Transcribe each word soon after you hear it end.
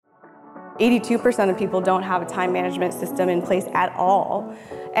82% of people don't have a time management system in place at all.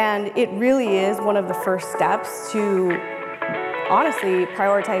 And it really is one of the first steps to, honestly,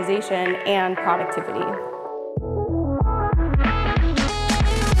 prioritization and productivity.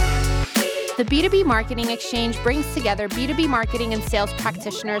 The B2B Marketing Exchange brings together B2B marketing and sales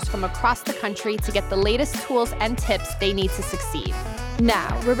practitioners from across the country to get the latest tools and tips they need to succeed.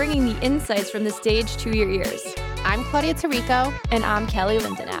 Now, we're bringing the insights from the stage to your ears. I'm Claudia Tarico. And I'm Kelly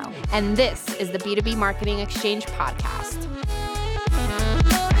Lindenau. And this is the B2B Marketing Exchange podcast.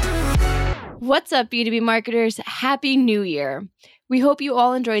 What's up, B2B marketers? Happy New Year. We hope you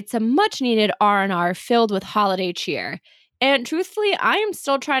all enjoyed some much-needed R&R filled with holiday cheer. And truthfully, I am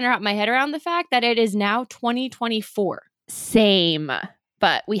still trying to wrap my head around the fact that it is now 2024. Same.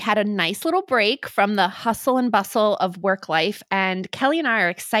 But we had a nice little break from the hustle and bustle of work life, and Kelly and I are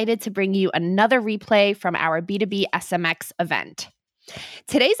excited to bring you another replay from our B2B SMX event.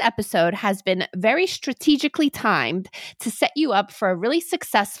 Today's episode has been very strategically timed to set you up for a really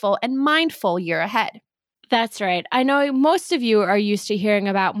successful and mindful year ahead. That's right. I know most of you are used to hearing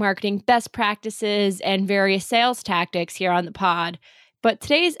about marketing best practices and various sales tactics here on the pod, but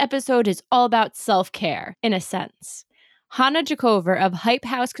today's episode is all about self-care, in a sense. Hannah Jacover of Hype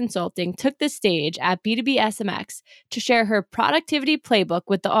House Consulting took the stage at B2B SMX to share her productivity playbook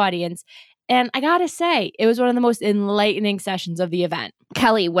with the audience, and I gotta say, it was one of the most enlightening sessions of the event.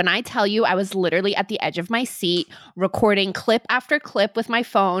 Kelly, when I tell you I was literally at the edge of my seat, recording clip after clip with my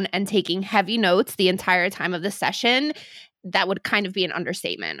phone and taking heavy notes the entire time of the session, that would kind of be an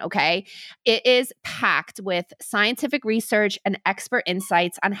understatement, okay? It is packed with scientific research and expert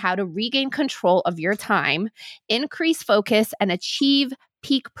insights on how to regain control of your time, increase focus, and achieve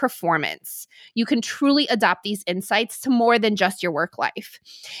peak performance. You can truly adopt these insights to more than just your work life.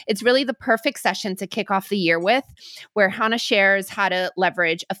 It's really the perfect session to kick off the year with, where Hannah shares how to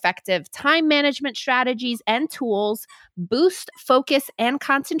leverage effective time management strategies and tools, boost focus and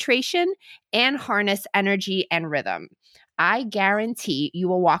concentration, and harness energy and rhythm. I guarantee you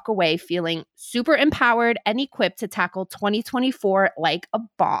will walk away feeling super empowered and equipped to tackle 2024 like a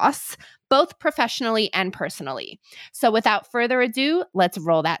boss, both professionally and personally. So without further ado, let's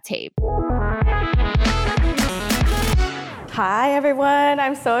roll that tape. Hi, everyone.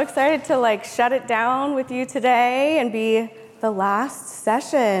 I'm so excited to shut it down with you today and be the last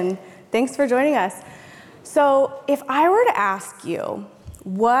session. Thanks for joining us. So if I were to ask you,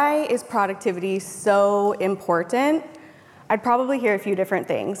 why is productivity so important? I'd probably hear a few different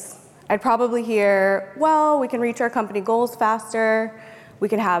things. I'd probably hear, well, we can reach our company goals faster, we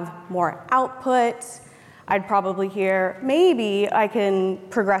can have more output. I'd probably hear, maybe I can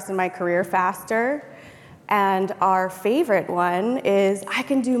progress in my career faster. And our favorite one is, I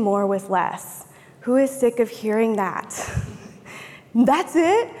can do more with less. Who is sick of hearing that? That's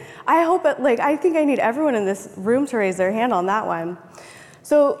it? I hope I think I need everyone in this room to raise their hand on that one.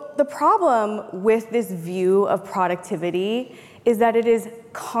 So the problem with this view of productivity is that it is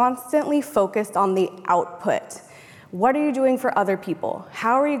constantly focused on the output. What are you doing for other people?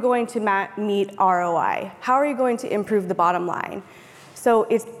 How are you going to meet ROI? How are you going to improve the bottom line? So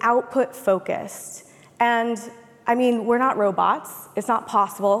it's output focused. And I mean, we're not robots. It's not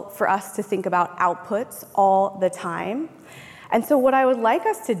possible for us to think about outputs all the time. And so what I would like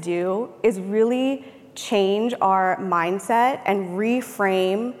us to do is really change our mindset and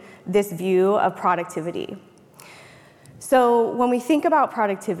reframe this view of productivity. So when we think about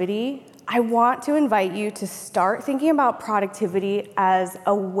productivity, I want to invite you to start thinking about productivity as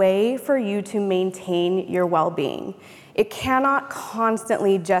a way for you to maintain your well-being. It cannot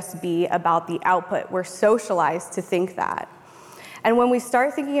constantly just be about the output. We're socialized to think that. And when we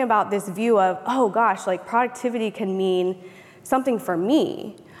start thinking about this view of, oh gosh, productivity can mean something for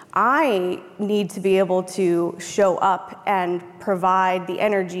me, I need to be able to show up and provide the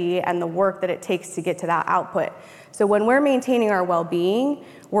energy and the work that it takes to get to that output. So when we're maintaining our well-being,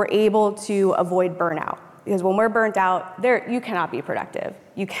 we're able to avoid burnout. Because when we're burnt out, you cannot be productive.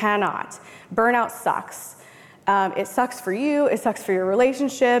 You cannot. Burnout sucks. It sucks for you, it sucks for your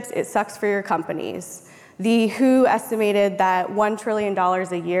relationships, it sucks for your companies. The WHO estimated that $1 trillion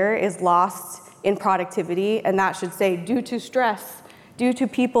a year is lost in productivity, and that should say due to stress, due to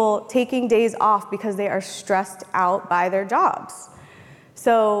people taking days off because they are stressed out by their jobs.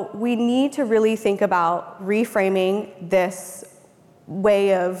 So we need to really think about reframing this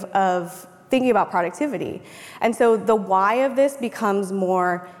way of thinking about productivity. And so the why of this becomes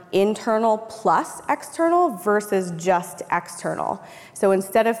more internal plus external versus just external. So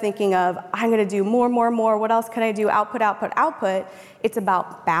instead of thinking of, I'm gonna do more, what else can I do, output, it's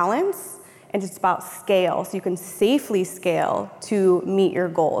about balance and it's about scale, so you can safely scale to meet your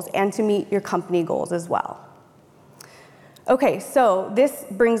goals and to meet your company goals as well. Okay, so this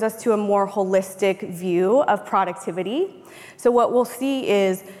brings us to a more holistic view of productivity. So what we'll see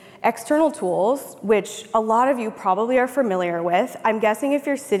is external tools, which a lot of you probably are familiar with. I'm guessing if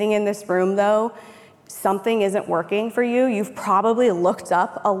you're sitting in this room, though, something isn't working for you. You've probably looked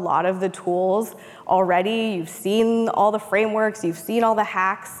up a lot of the tools already. You've seen all the frameworks. You've seen all the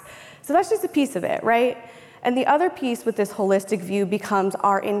hacks. So that's just a piece of it, right? And the other piece with this holistic view becomes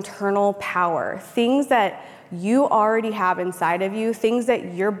our internal power, things that you already have inside of you, things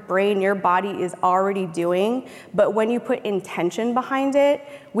that your brain, your body is already doing, but when you put intention behind it,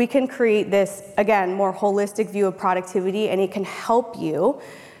 we can create this, again, more holistic view of productivity, and it can help you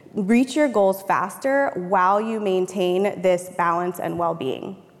reach your goals faster while you maintain this balance and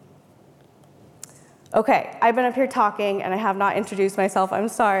well-being. Okay, I've been up here talking and I have not introduced myself, I'm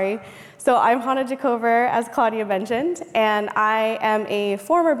sorry. So I'm Hannah Jacover, as Claudia mentioned, and I am a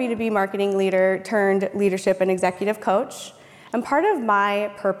former B2B marketing leader turned leadership and executive coach. And part of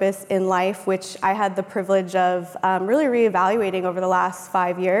my purpose in life, which I had the privilege of really reevaluating over the last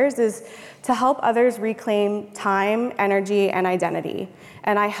 5 years, is to help others reclaim time, energy, and identity.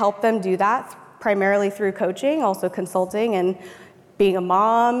 And I help them do that primarily through coaching, also consulting, and being a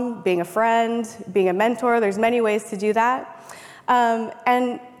mom, being a friend, being a mentor. There's many ways to do that.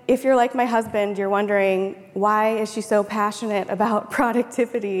 And if you're like my husband, you're wondering, why is she so passionate about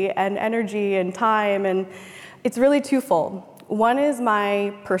productivity and energy and time? And it's really twofold. One is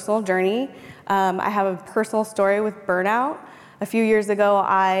my personal journey. I have a personal story with burnout. A few years ago,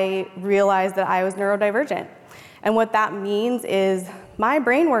 I realized that I was neurodivergent. And what that means is my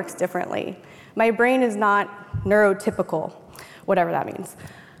brain works differently. My brain is not neurotypical, whatever that means.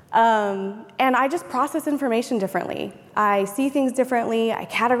 And I just process information differently. I see things differently, I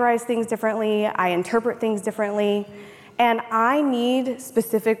categorize things differently, I interpret things differently, and I need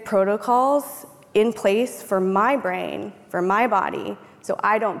specific protocols in place for my brain, for my body, so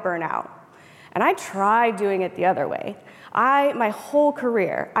I don't burn out. And I tried doing it the other way. My whole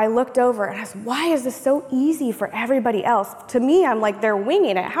career, I looked over and I was, why is this so easy for everybody else? To me, I'm like, they're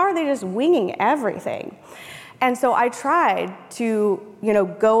winging it. How are they just winging everything? And so I tried to,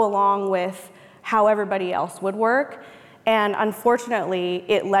 go along with how everybody else would work. And unfortunately,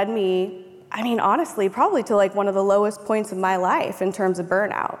 it led me, honestly, probably to like one of the lowest points of my life in terms of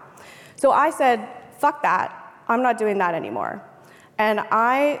burnout. So I said, fuck that. I'm not doing that anymore. And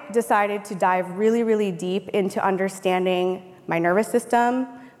I decided to dive really, really deep into understanding my nervous system,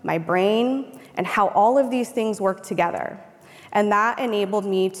 my brain, and how all of these things work together. And that enabled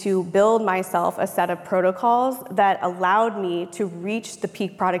me to build myself a set of protocols that allowed me to reach the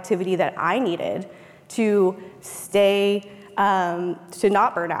peak productivity that I needed to stay, to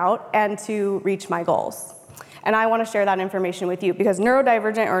not burn out and to reach my goals. And I want to share that information with you because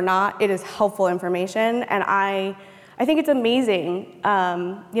neurodivergent or not, it is helpful information. And I think it's amazing,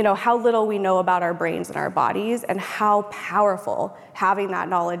 how little we know about our brains and our bodies and how powerful having that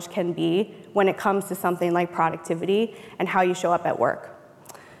knowledge can be when it comes to something like productivity and how you show up at work.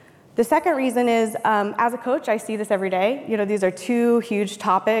 The second reason is, as a coach, I see this every day. These are two huge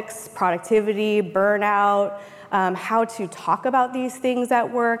topics: productivity, burnout, how to talk about these things at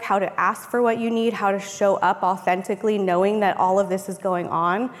work, how to ask for what you need, how to show up authentically, knowing that all of this is going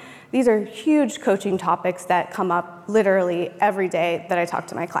on. These are huge coaching topics that come up literally every day that I talk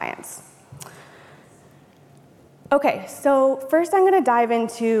to my clients. Okay, so first I'm gonna dive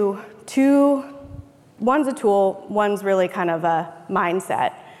into two. One's a tool, one's really kind of a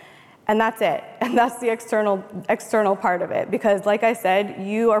mindset. And that's it. And that's the external part of it. Because like I said,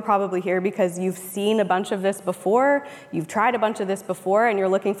 you are probably here because you've seen a bunch of this before, you've tried a bunch of this before, and you're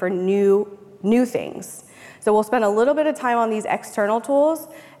looking for new things. So we'll spend a little bit of time on these external tools,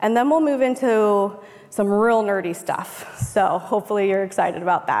 and then we'll move into some real nerdy stuff. So hopefully you're excited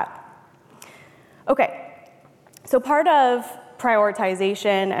about that. Okay, so part of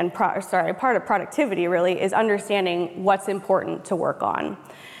prioritization and part of productivity really is understanding what's important to work on.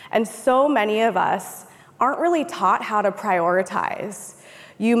 And so many of us aren't really taught how to prioritize.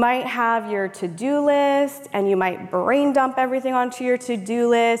 You might have your to-do list, and you might brain dump everything onto your to-do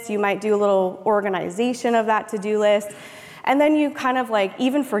list. You might do a little organization of that to-do list. And then you kind of like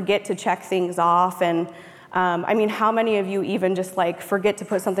even forget to check things off. And how many of you even just like forget to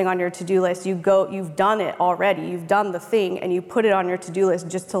put something on your to-do list? You've done it already. You've done the thing, and you put it on your to-do list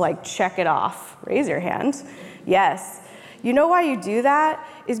just to like check it off. Raise your hand. Yes. You know why you do that?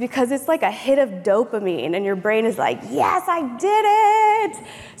 Is because it's like a hit of dopamine and your brain is like, yes, I did it.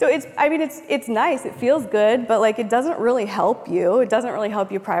 So it's nice, it feels good, but like it doesn't really help you. It doesn't really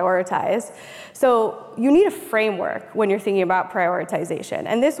help you prioritize. So you need a framework when you're thinking about prioritization.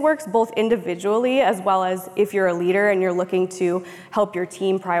 And this works both individually as well as if you're a leader and you're looking to help your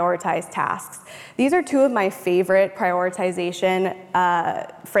team prioritize tasks. These are two of my favorite prioritization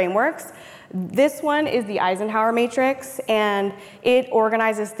frameworks. This one is the Eisenhower matrix, and it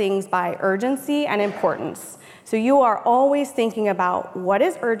organizes things by urgency and importance. So you are always thinking about what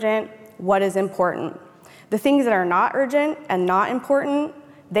is urgent, what is important. The things that are not urgent and not important,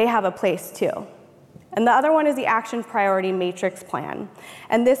 they have a place too. And the other one is the action priority matrix plan.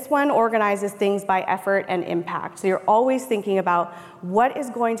 And this one organizes things by effort and impact. So you're always thinking about what is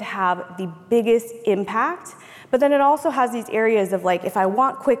going to have the biggest impact. But then it also has these areas of like, if I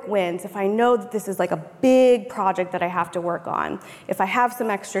want quick wins, if I know that this is like a big project that I have to work on, if I have some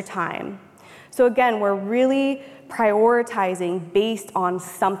extra time. So again, we're really prioritizing based on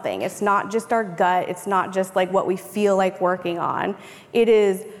something. It's not just our gut. It's not just like what we feel like working on. It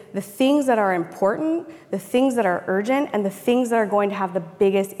is the things that are important, the things that are urgent, and the things that are going to have the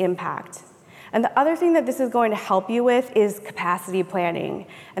biggest impact. And the other thing that this is going to help you with is capacity planning.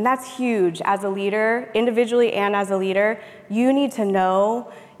 And that's huge. As a leader, individually and as a leader, you need to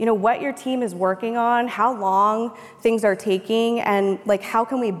know, what your team is working on, how long things are taking, and like how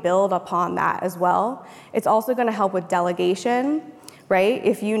can we build upon that as well. It's also going to help with delegation, right?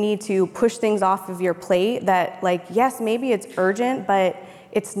 If you need to push things off of your plate that like, yes, maybe it's urgent, but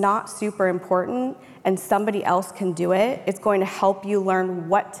it's not super important and somebody else can do it, it's going to help you learn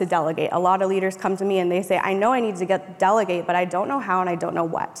what to delegate. A lot of leaders come to me and they say, I know I need to delegate, but I don't know how and I don't know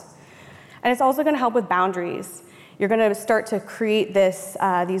what. And it's also going to help with boundaries. You're going to start to create these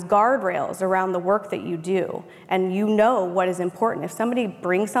guardrails around the work that you do, and you know what is important. If somebody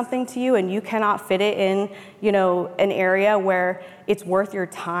brings something to you and you cannot fit it in, an area where it's worth your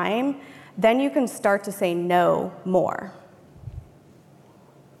time, then you can start to say no more.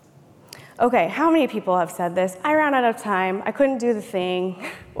 Okay, how many people have said this? I ran out of time, I couldn't do the thing,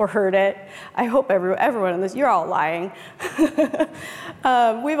 or heard it. I hope everyone in this, you're all lying.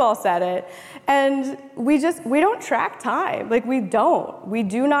 We've all said it. And we don't track time, we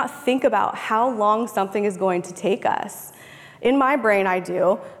do not think about how long something is going to take us. In my brain, I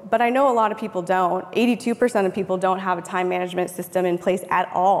do, but I know a lot of people don't. 82% of people don't have a time management system in place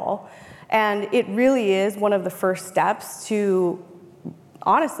at all. And it really is one of the first steps to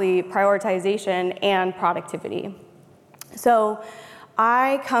honestly, prioritization and productivity. So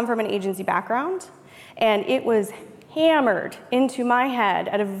I come from an agency background, and it was hammered into my head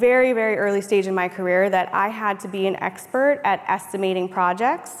at a very, very early stage in my career that I had to be an expert at estimating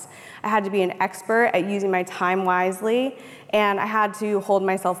projects. I had to be an expert at using my time wisely, and I had to hold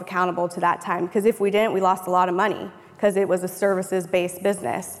myself accountable to that time, because if we didn't, we lost a lot of money, because it was a services-based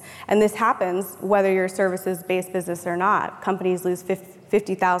business. And this happens whether you're a services-based business or not. Companies lose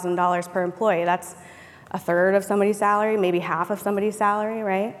 $50,000 per employee. That's a third of somebody's salary, maybe half of somebody's salary,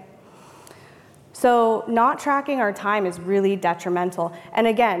 right? So not tracking our time is really detrimental. And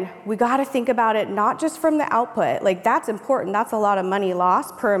again, we gotta think about it not just from the output, that's important, that's a lot of money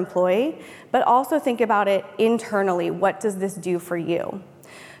lost per employee, but also think about it internally. What does this do for you?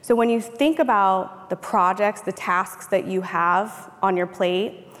 So when you think about the projects, the tasks that you have on your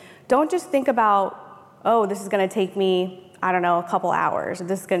plate, don't just think about, oh, this is gonna take me, a couple hours, or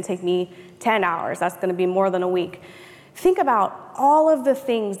this is gonna take me 10 hours, that's gonna be more than a week. Think about all of the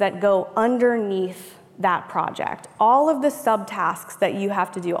things that go underneath that project, all of the subtasks that you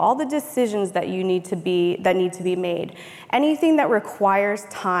have to do, all the decisions that need to be made. Anything that requires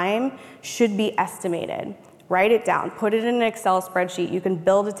time should be estimated. Write it down, put it in an Excel spreadsheet. You can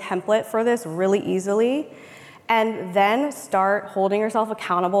build a template for this really easily, and then start holding yourself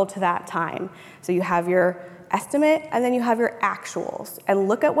accountable to that time. So you have your estimate, and then you have your actuals, and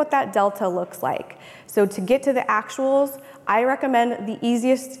look at what that delta looks like. So to get to the actuals, I recommend the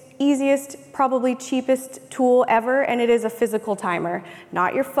easiest, probably cheapest tool ever, and it is a physical timer.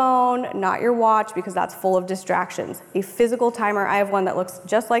 Not your phone, not your watch, because that's full of distractions. A physical timer, I have one that looks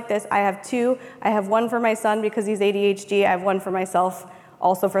just like this. I have two. I have one for my son because he's ADHD. I have one for myself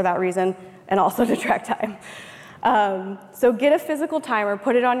also for that reason, and also to track time. So get a physical timer,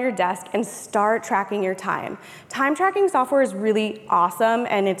 put it on your desk, and start tracking your time. Time tracking software is really awesome,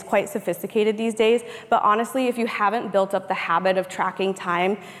 and it's quite sophisticated these days, but honestly, if you haven't built up the habit of tracking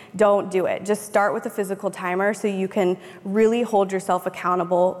time, don't do it. Just start with a physical timer so you can really hold yourself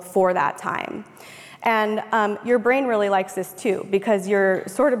accountable for that time. And your brain really likes this too, because you're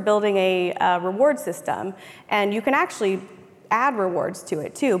sort of building a reward system, and you can actually add rewards to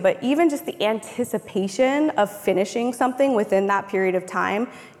it too. But even just the anticipation of finishing something within that period of time,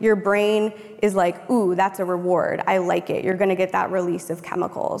 your brain is like, ooh, that's a reward. I like it. You're gonna get that release of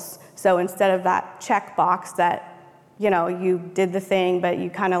chemicals. So instead of that check box that, you did the thing, but you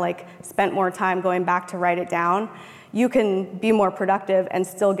kind of like spent more time going back to write it down, you can be more productive and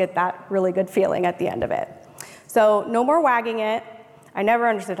still get that really good feeling at the end of it. So no more wagging it. I never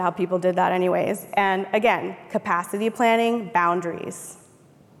understood how people did that anyways. And again, capacity planning, boundaries.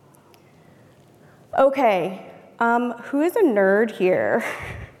 Okay, who is a nerd here?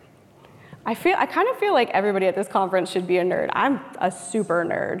 I kind of feel like everybody at this conference should be a nerd. I'm a super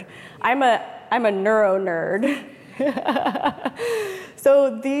nerd. I'm a neuro nerd.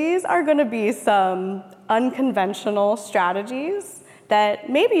 So these are gonna be some unconventional strategies that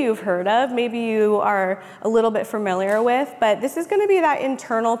maybe you've heard of, maybe you are a little bit familiar with, but this is gonna be that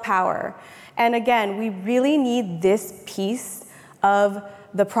internal power. And again, we really need this piece of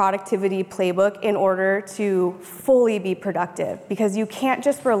the productivity playbook in order to fully be productive, because you can't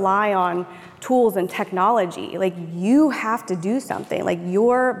just rely on tools and technology. Like, you have to do something. Like,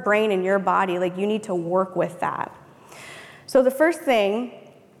 your brain and your body, like, you need to work with that. So the first thing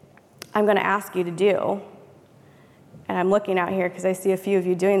I'm gonna ask you to do, and I'm looking out here because I see a few of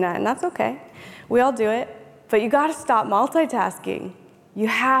you doing that, and that's okay. We all do it, but you gotta stop multitasking. You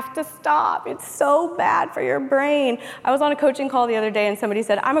have to stop. It's so bad for your brain. I was on a coaching call the other day and somebody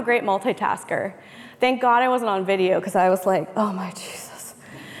said, I'm a great multitasker. Thank God I wasn't on video, because I was like, oh my Jesus.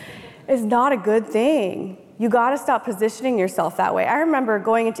 It's not a good thing. You gotta stop positioning yourself that way. I remember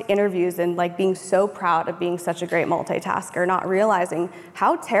going into interviews and like being so proud of being such a great multitasker, not realizing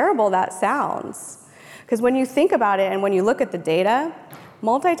how terrible that sounds. Because when you think about it and when you look at the data,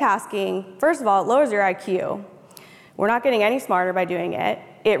 multitasking, first of all, it lowers your IQ. We're not getting any smarter by doing it.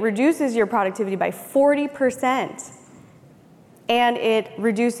 It reduces your productivity by 40%, and it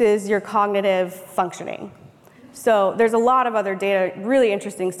reduces your cognitive functioning. So there's a lot of other data, really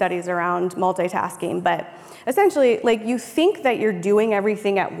interesting studies around multitasking, but essentially, like, you think that you're doing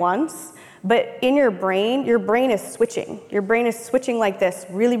everything at once, but in your brain is switching. Your brain is switching like this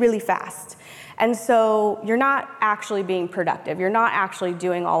really, really fast. And so you're not actually being productive. You're not actually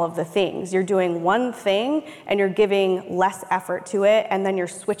doing all of the things. You're doing one thing and you're giving less effort to it, and then you're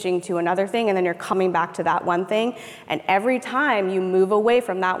switching to another thing, and then you're coming back to that one thing. And every time you move away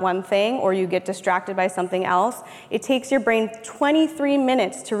from that one thing or you get distracted by something else, it takes your brain 23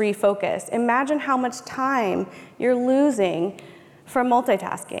 minutes to refocus. Imagine how much time you're losing from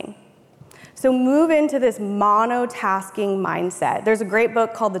multitasking. So move into this monotasking mindset. There's a great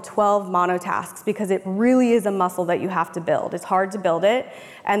book called The 12 Monotasks, because it really is a muscle that you have to build. It's hard to build it,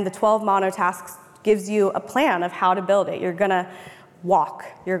 and the 12 monotasks gives you a plan of how to build it. You're gonna walk,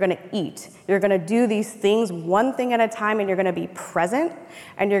 you're gonna eat, you're gonna do these things one thing at a time, and you're gonna be present,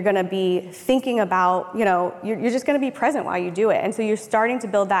 and you're gonna be thinking about, you're just gonna be present while you do it. And so you're starting to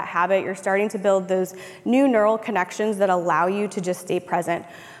build that habit, you're starting to build those new neural connections that allow you to just stay present.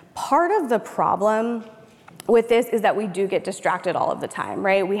 Part of the problem with this is that we do get distracted all of the time,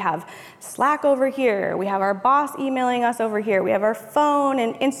 right? We have Slack over here, we have our boss emailing us over here, we have our phone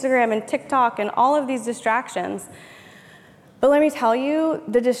and Instagram and TikTok and all of these distractions. But let me tell you,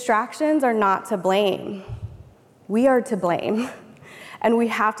 the distractions are not to blame. We are to blame. And we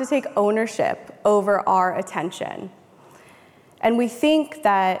have to take ownership over our attention. And we think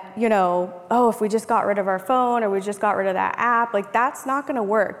that, if we just got rid of our phone or we just got rid of that app, like, that's not gonna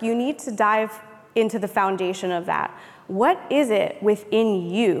work. You need to dive into the foundation of that. What is it within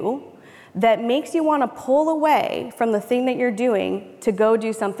you that makes you wanna pull away from the thing that you're doing to go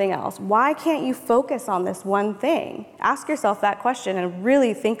do something else? Why can't you focus on this one thing? Ask yourself that question and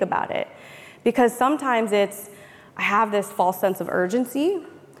really think about it. Because sometimes it's, I have this false sense of urgency.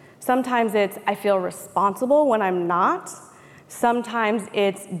 Sometimes it's, I feel responsible when I'm not. Sometimes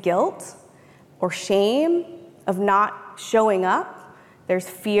it's guilt or shame of not showing up. There's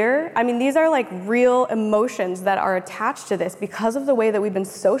fear. I mean, these are like real emotions that are attached to this because of the way that we've been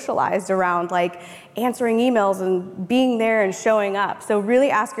socialized around, like, answering emails and being there and showing up. So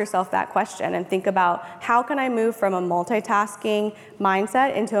really ask yourself that question and think about, how can I move from a multitasking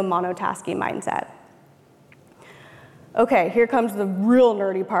mindset into a monotasking mindset? Okay, here comes the real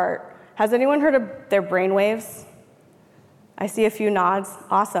nerdy part. Has anyone heard of their brainwaves? I see a few nods.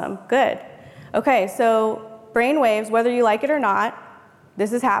 Awesome, good. Okay, so brainwaves, whether you like it or not,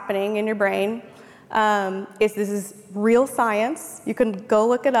 this is happening in your brain. This is real science. You can go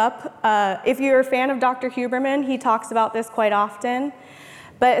look it up. If you're a fan of Dr. Huberman, he talks about this quite often.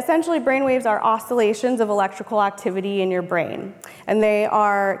 But essentially, brainwaves are oscillations of electrical activity in your brain. And they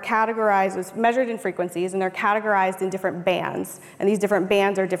are categorized as measured in frequencies, and they're categorized in different bands. And these different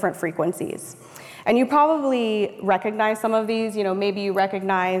bands are different frequencies. And you probably recognize some of these. Maybe you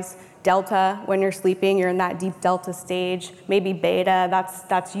recognize delta when you're sleeping, you're in that deep delta stage. Maybe beta,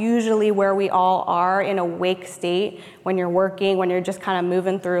 that's usually where we all are in a wake state. When you're working, when you're just kind of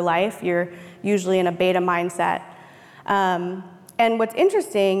moving through life, you're usually in a beta mindset. And what's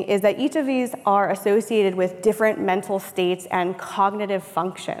interesting is that each of these are associated with different mental states and cognitive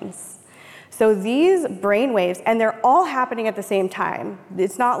functions. So these brain waves, and they're all happening at the same time.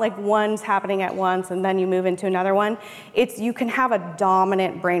 It's not like one's happening at once and then you move into another one. You can have a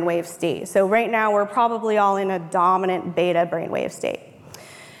dominant brainwave state. So right now we're probably all in a dominant beta brainwave state.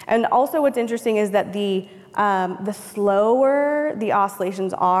 And also what's interesting is that the slower the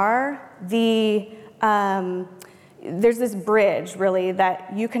oscillations are, there's this bridge, really,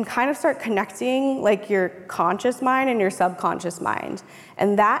 that you can kind of start connecting like your conscious mind and your subconscious mind.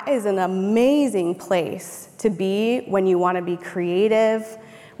 And that is an amazing place to be when you want to be creative,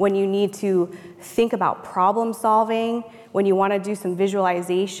 when you need to think about problem solving, when you want to do some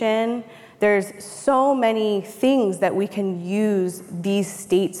visualization. There's so many things that we can use these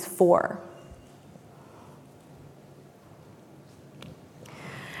states for.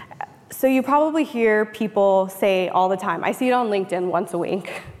 So you probably hear people say all the time, I see it on LinkedIn once a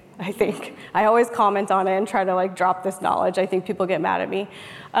week, I think. I always comment on it and try to drop this knowledge. I think people get mad at me.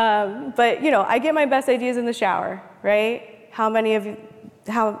 But I get my best ideas in the shower, right? How many of you,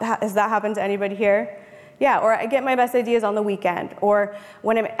 has that happened to anybody here? Yeah, or I get my best ideas on the weekend, or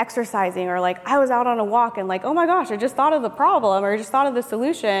when I'm exercising, or I was out on a walk and oh my gosh, I just thought of the problem, or I just thought of the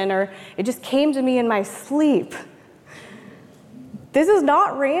solution, or it just came to me in my sleep. This is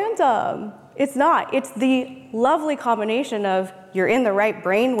not random. It's not. It's the lovely combination of you're in the right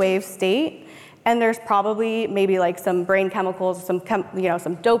brainwave state, and there's probably maybe some brain chemicals, some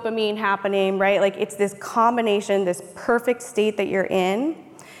dopamine happening, right? It's this combination, this perfect state that you're in.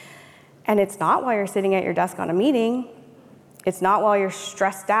 And it's not while you're sitting at your desk on a meeting. It's not while you're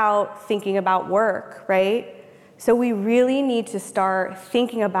stressed out thinking about work, right? So we really need to start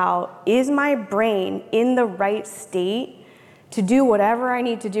thinking about, is my brain in the right state to do whatever I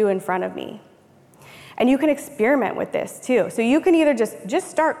need to do in front of me? And you can experiment with this too. So you can either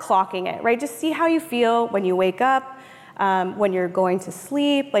just start clocking it, right? Just see how you feel when you wake up, when you're going to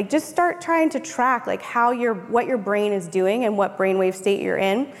sleep. Just start trying to track what your brain is doing and what brainwave state you're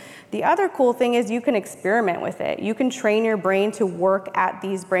in. The other cool thing is you can experiment with it. You can train your brain to work at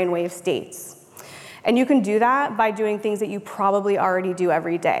these brainwave states. And you can do that by doing things that you probably already do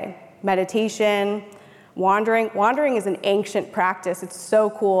every day. Meditation, Wandering is an ancient practice. It's so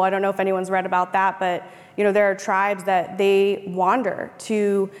cool. I don't know if anyone's read about that, but there are tribes that they wander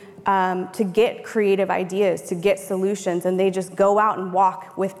to get creative ideas, to get solutions, and they just go out and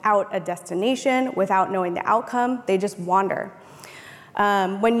walk without a destination, without knowing the outcome. They just wander.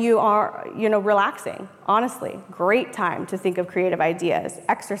 When you are, relaxing, honestly, great time to think of creative ideas.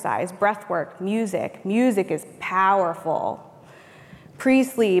 Exercise, breath work, music. Music is powerful.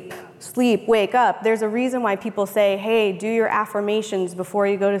 Pre-sleep, sleep, wake up. There's a reason why people say, hey, do your affirmations before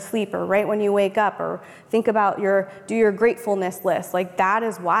you go to sleep, or right when you wake up, or think about do your gratefulness list. That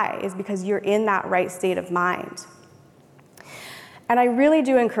is why, is because you're in that right state of mind. And I really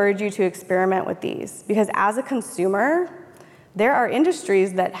do encourage you to experiment with these, because as a consumer, there are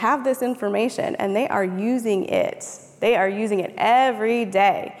industries that have this information and they are using it. They are using it every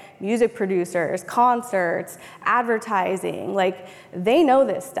day. Music producers, concerts, advertising, they know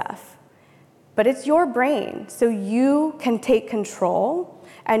this stuff. But it's your brain, so you can take control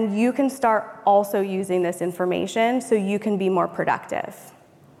and you can start also using this information so you can be more productive.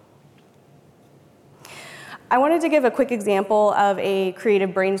 I wanted to give a quick example of a creative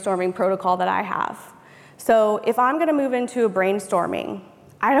brainstorming protocol that I have. So if I'm gonna move into a brainstorming,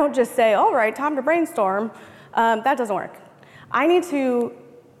 I don't just say, all right, time to brainstorm. That doesn't work. I need to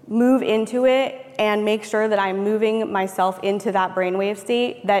move into it and make sure that I'm moving myself into that brainwave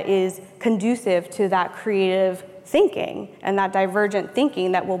state that is conducive to that creative thinking and that divergent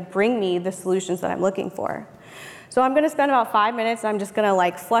thinking that will bring me the solutions that I'm looking for. So I'm gonna spend about 5 minutes, and I'm just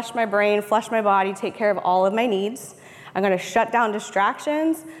gonna flush my brain, flush my body, take care of all of my needs. I'm gonna shut down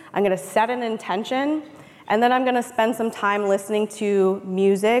distractions. I'm gonna set an intention. And then I'm gonna spend some time listening to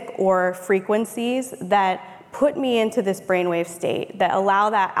music or frequencies that put me into this brainwave state, that allow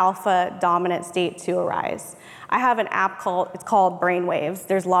that alpha dominant state to arise. I have an app called Brainwaves.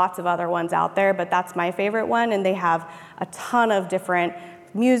 There's lots of other ones out there, but that's my favorite one, and they have a ton of different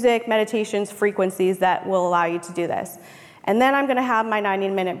music, meditations, frequencies that will allow you to do this. And then I'm gonna have my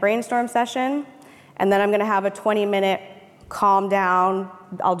 90-minute brainstorm session, and then I'm gonna have a 20-minute calm down.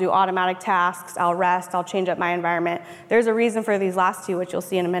 I'll do automatic tasks, I'll rest, I'll change up my environment. There's a reason for these last two, which you'll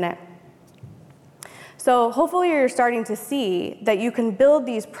see in a minute. So hopefully you're starting to see that you can build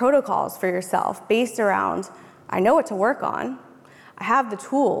these protocols for yourself based around, I know what to work on, I have the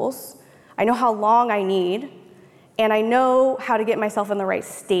tools, I know how long I need, and I know how to get myself in the right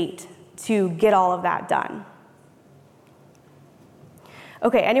state to get all of that done.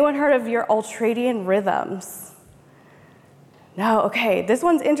 Okay, anyone heard of your ultradian rhythms? No, okay, this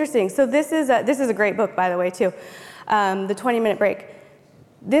one's interesting. So this is a great book, by the way, too, The 20-Minute Break.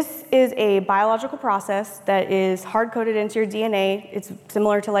 This is a biological process that is hard-coded into your DNA. It's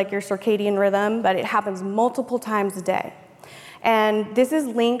similar to like your circadian rhythm, but it happens multiple times a day. And this is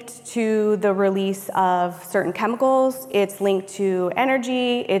linked to the release of certain chemicals. It's linked to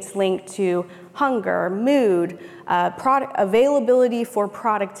energy. It's linked to hunger, mood, availability for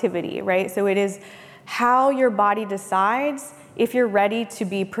productivity, right? So it is how your body decides if you're ready to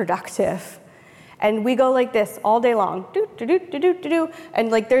be productive. And we go like this all day long, do, do, do, do, do, do, do. And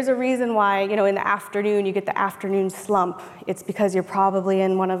like there's a reason why, you know, in the afternoon you get the afternoon slump. It's because you're probably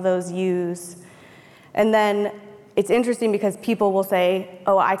in one of those U's. And then it's interesting because people will say,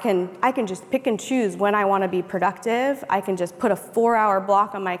 oh, I can just pick and choose when I want to be productive. I can just put a 4-hour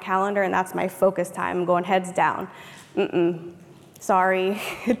block on my calendar and that's my focus time. I'm going heads down. Sorry,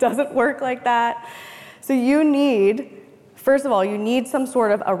 it doesn't work like that. So you need, first of all, you need some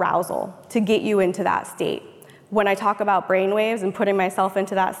sort of arousal to get you into that state. When I talk about brainwaves and putting myself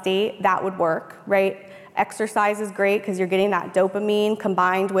into that state, that would work, right? Exercise is great because you're getting that dopamine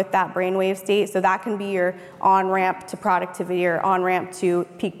combined with that brainwave state, so that can be your on-ramp to productivity or on-ramp to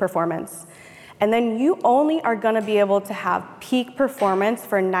peak performance. And then you only are gonna be able to have peak performance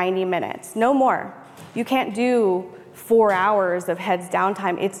for 90 minutes, no more. You can't do 4 hours of heads down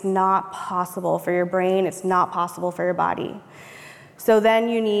time. It's not possible for your brain, it's not possible for your body. So then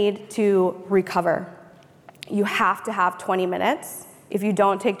you need to recover. You have to have 20 minutes. If you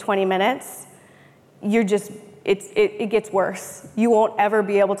don't take 20 minutes, it gets worse. You won't ever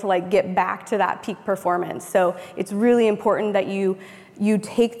be able to like get back to that peak performance. So it's really important that you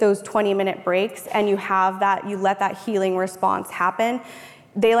take those 20-minute breaks and you let that healing response happen.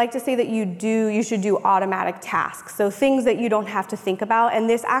 They like to say that you should do automatic tasks, so things that you don't have to think about, and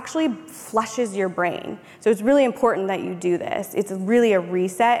this actually flushes your brain. So it's really important that you do this. It's really a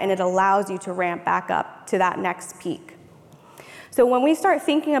reset, and it allows you to ramp back up to that next peak. So when we start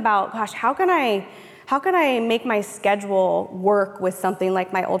thinking about, gosh, how can I make my schedule work with something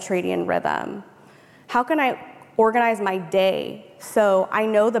like my ultradian rhythm? How can I organize my day so I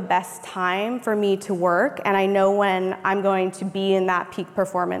know the best time for me to work and I know when I'm going to be in that peak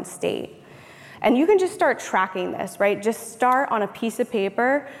performance state? And you can just start tracking this, right? Just start on a piece of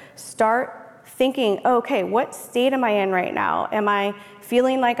paper, start thinking, okay, what state am I in right now? Am I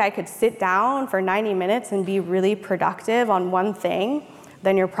feeling like I could sit down for 90 minutes and be really productive on one thing?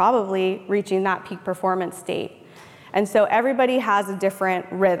 Then you're probably reaching that peak performance state. And so everybody has a different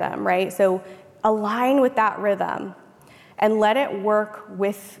rhythm, right? So align with that rhythm and let it work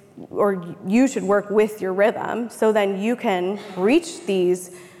with, or you should work with your rhythm, so then you can reach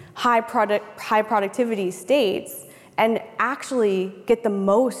these high productivity states and actually get the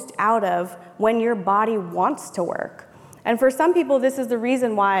most out of when your body wants to work. And for some people, this is the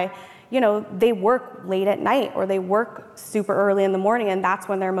reason why, you know, they work late at night or they work super early in the morning, and that's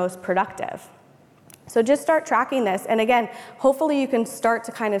when they're most productive. So just start tracking this. And again, hopefully you can start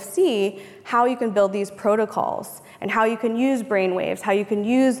to kind of see how you can build these protocols and how you can use brainwaves, how you can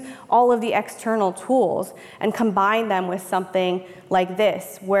use all of the external tools and combine them with something like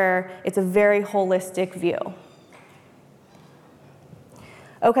this, where it's a very holistic view.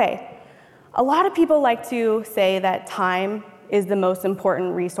 Okay, a lot of people like to say that time is the most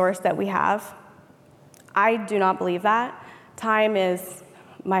important resource that we have. I do not believe that. Time is,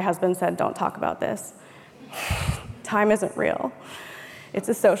 my husband said, don't talk about this. Time isn't real. It's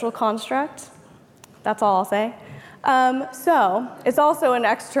a social construct. That's all I'll say. So it's also an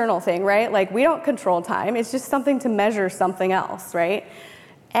external thing, right? Like, we don't control time. It's just something to measure something else, right?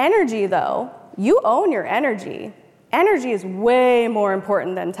 Energy, though, you own your energy. Energy is way more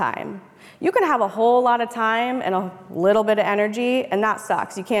important than time. You can have a whole lot of time and a little bit of energy, and that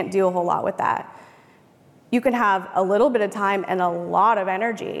sucks. You can't do a whole lot with that. You can have a little bit of time and a lot of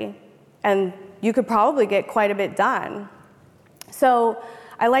energy, and you could probably get quite a bit done. So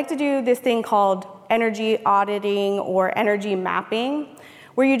I like to do this thing called energy auditing or energy mapping,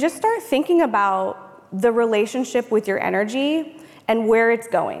 where you just start thinking about the relationship with your energy and where it's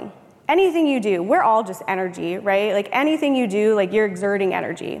going. anything you do, we're all just energy, right? Like anything you do, like you're exerting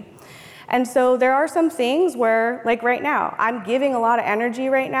energy. And so there are some things where, like right now, I'm giving a lot of energy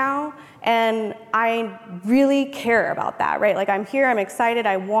right now, and I really care about that, right? Like I'm here, I'm excited,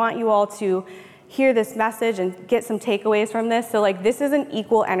 I want you all to hear this message and get some takeaways from this. So like this is an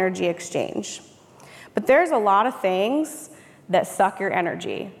equal energy exchange. But there's a lot of things that suck your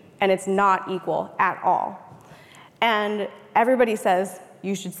energy, and it's not equal at all. And everybody says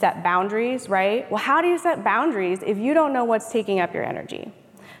you should set boundaries, right? Well, how do you set boundaries if you don't know what's taking up your energy?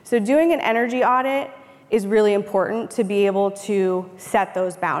 So doing an energy audit is really important to be able to set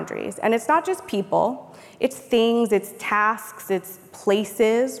those boundaries. And it's not just people, it's things, it's tasks, it's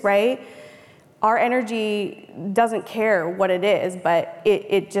places, right? Our energy doesn't care what it is, but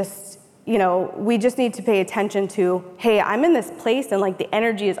it just, we just need to pay attention to, hey, I'm in this place and like the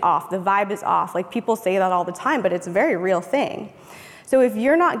energy is off, the vibe is off. Like people say that all the time, but it's a very real thing. So if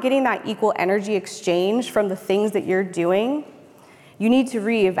you're not getting that equal energy exchange from the things that you're doing, you need to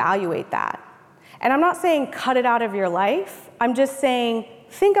reevaluate that. And I'm not saying cut it out of your life. I'm just saying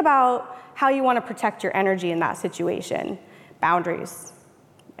think about how you want to protect your energy in that situation. Boundaries,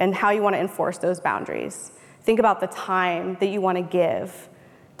 and how you want to enforce those boundaries. Think about the time that you want to give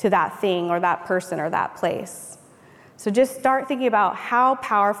to that thing or that person or that place. So just start thinking about how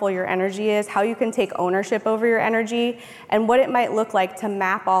powerful your energy is, how you can take ownership over your energy, and what it might look like to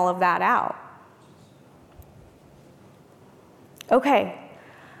map all of that out. Okay,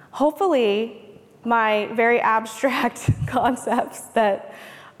 hopefully my very abstract concepts that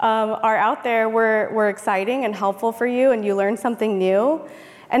are out there were exciting and helpful for you, and you learned something new.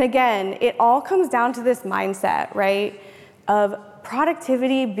 And again, it all comes down to this mindset, right, of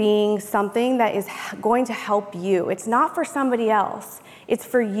productivity being something that is going to help you. It's not for somebody else. It's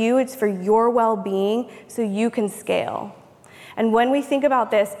for you, it's for your well-being, so you can scale. And when we think about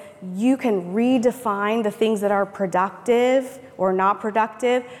this, you can redefine the things that are productive or not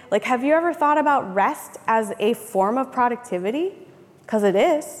productive. Like, have you ever thought about rest as a form of productivity? Because it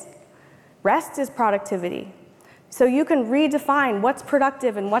is. Rest is productivity. So you can redefine what's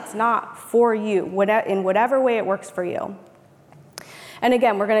productive and what's not for you, in whatever way it works for you. And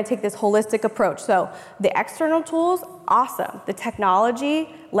again, we're going to take this holistic approach. So the external tools, awesome. The technology,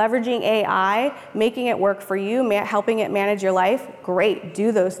 leveraging AI, making it work for you, helping it manage your life, great,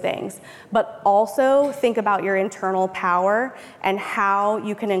 do those things. But also think about your internal power and how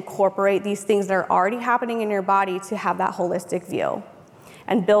you can incorporate these things that are already happening in your body to have that holistic view.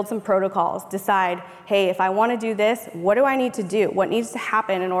 And build some protocols. Decide, hey, if I want to do this, what do I need to do? What needs to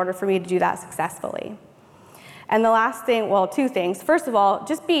happen in order for me to do that successfully? And the last thing, well, two things. First of all,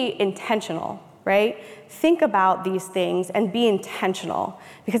 just be intentional, right? Think about these things and be intentional,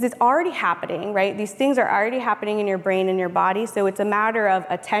 because it's already happening, right? These things are already happening in your brain and your body, so it's a matter of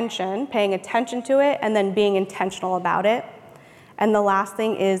attention, paying attention to it, and then being intentional about it. And the last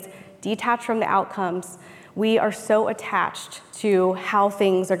thing is detach from the outcomes. We are so attached to how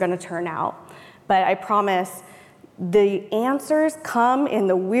things are going to turn out. But I promise the answers come in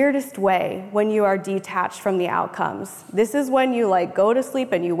the weirdest way when you are detached from the outcomes. This is when you go to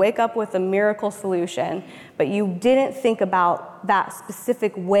sleep and you wake up with a miracle solution, but you didn't think about that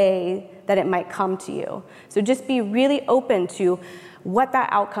specific way that it might come to you. So just be really open to what that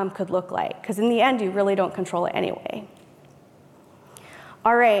outcome could look like, because in the end, you really don't control it anyway.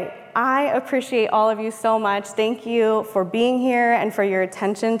 All right, I appreciate all of you so much. Thank you for being here and for your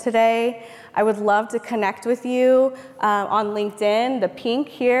attention today. I would love to connect with you on LinkedIn, the pink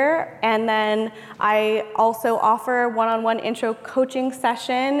here, and then I also offer one-on-one intro coaching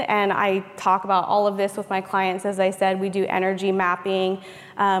session, and I talk about all of this with my clients. As I said, we do energy mapping.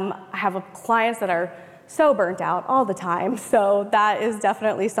 I have clients that are so burnt out all the time, so that is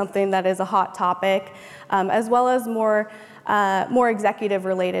definitely something that is a hot topic, as well as more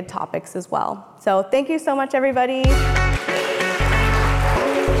executive-related topics as well. So thank you so much, everybody.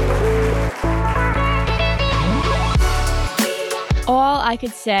 All I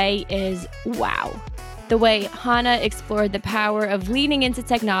could say is wow. The way Hannah explored the power of leaning into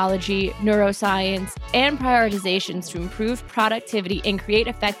technology, neuroscience, and prioritizations to improve productivity and create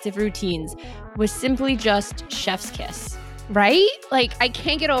effective routines was simply just chef's kiss. Right? I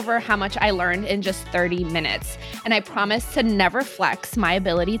can't get over how much I learned in just 30 minutes. And I promise to never flex my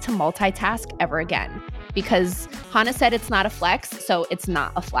ability to multitask ever again. Because Hannah said it's not a flex, so it's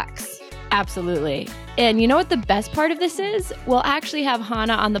not a flex. Absolutely. And you know what the best part of this is? We'll actually have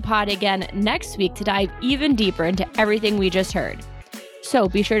Hannah on the pod again next week to dive even deeper into everything we just heard. So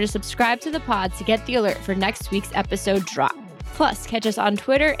be sure to subscribe to the pod to get the alert for next week's episode drop. Plus, catch us on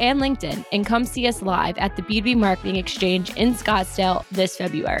Twitter and LinkedIn and come see us live at the B2B Marketing Exchange in Scottsdale this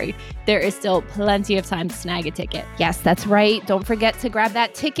February. There is still plenty of time to snag a ticket. Yes, that's right. Don't forget to grab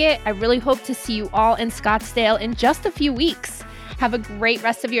that ticket. I really hope to see you all in Scottsdale in just a few weeks. Have a great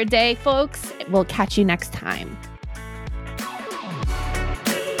rest of your day, folks. We'll catch you next time.